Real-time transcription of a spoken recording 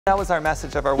That was our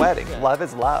message of our wedding. Yeah. Love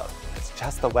is love. It's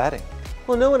just the wedding.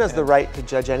 Well, no one has the right to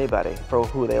judge anybody for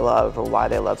who they love or why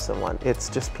they love someone. It's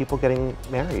just people getting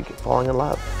married, falling in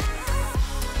love.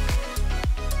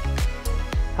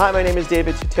 Hi, my name is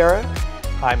David Tutera.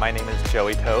 Hi, my name is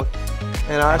Joey Toth.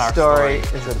 And our story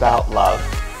is about love.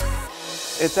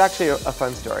 It's actually a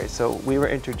fun story. So we were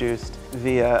introduced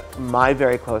via my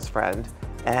very close friend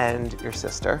and your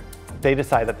sister. They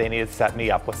decided that they needed to set me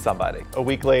up with somebody. A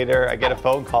week later, I get a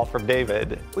phone call from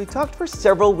David. We talked for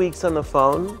several weeks on the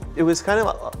phone. It was kind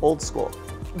of old school.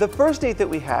 The first date that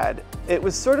we had, it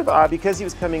was sort of odd because he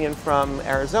was coming in from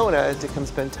Arizona to come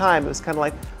spend time. It was kind of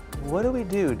like, what do we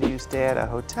do? Do you stay at a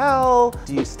hotel?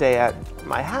 Do you stay at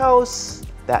my house?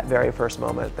 That very first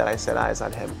moment that I set eyes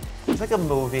on him. It's like a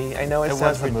movie. I know it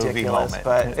sounds ridiculous,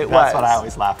 but it was. That's what I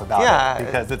always laugh about. Yeah.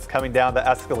 Because it's coming down the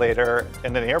escalator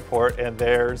in an airport and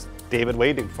there's David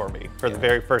waiting for me for the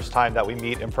very first time that we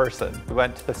meet in person. We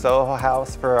went to the Soho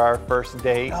House for our first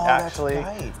date, actually.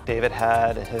 That's right. David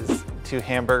had his 2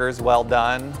 hamburgers well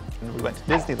done, and we went to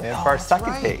Disneyland for our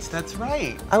second date. That's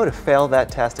right. I would have failed that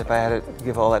test if I had to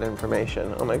give all that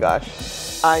information. Oh my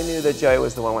gosh. I knew that Joey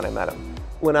was the one when I met him.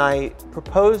 When I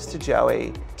proposed to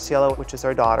Joey, Cielo, which is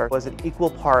our daughter, was an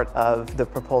equal part of the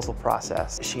proposal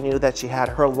process. She knew that she had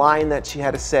her line that she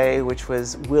had to say, which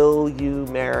was, will you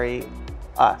marry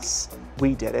us?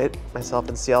 We did it. Myself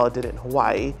and Cielo did it in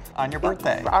Hawaii. On your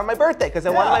birthday. On my birthday, because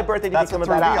I wanted my birthday to become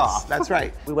about us. That's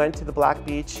right. We went to the Black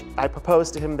Beach. I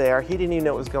proposed to him there. He didn't even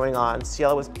know what was going on.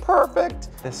 Cielo was perfect.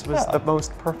 This was the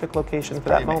most perfect location for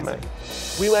that moment.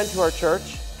 We went to our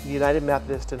church, United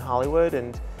Methodist in Hollywood,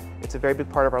 and it's a very big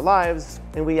part of our lives,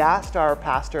 and we asked our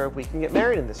pastor if we can get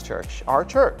married in this church, our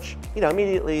church. You know,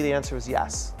 immediately the answer was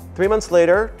yes. 3 months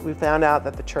later, we found out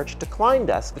that the church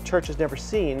declined us. The church has never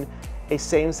seen a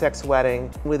same-sex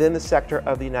wedding within the sector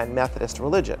of the United Methodist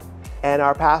religion. And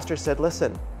our pastor said,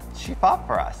 listen. She fought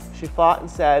for us. She fought and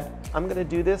said, I'm gonna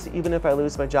do this even if I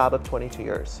lose my job of 22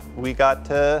 years. We got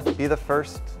to be the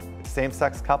first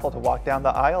same-sex couple to walk down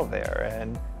the aisle there,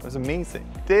 and it was amazing.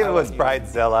 David was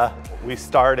bridezilla. We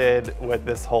started with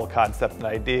this whole concept and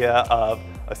idea of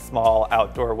a small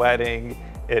outdoor wedding.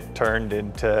 It turned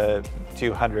into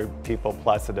 200 people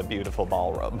plus in a beautiful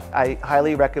ballroom. I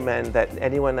highly recommend that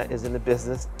anyone that is in the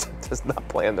business does not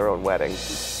plan their own wedding.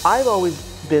 I've always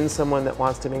been someone that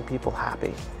wants to make people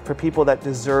happy, for people that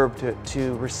deserve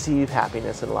to receive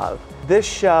happiness and love. This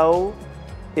show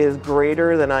is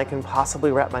greater than I can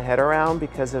possibly wrap my head around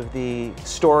because of the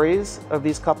stories of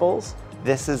these couples.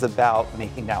 This is about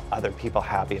making now other people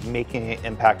happy and making an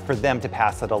impact for them to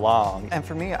pass it along. And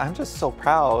for me, I'm just so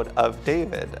proud of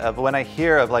David, of when I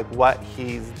hear of like what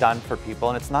he's done for people.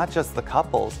 And it's not just the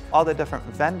couples, all the different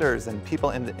vendors and people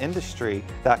in the industry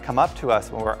that come up to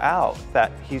us when we're out, that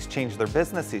he's changed their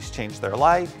business, he's changed their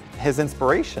life, his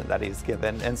inspiration that he's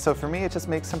given. And so for me, it just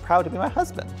makes him proud to be my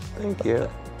husband. Thank you.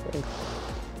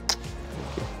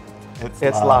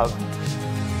 It's love.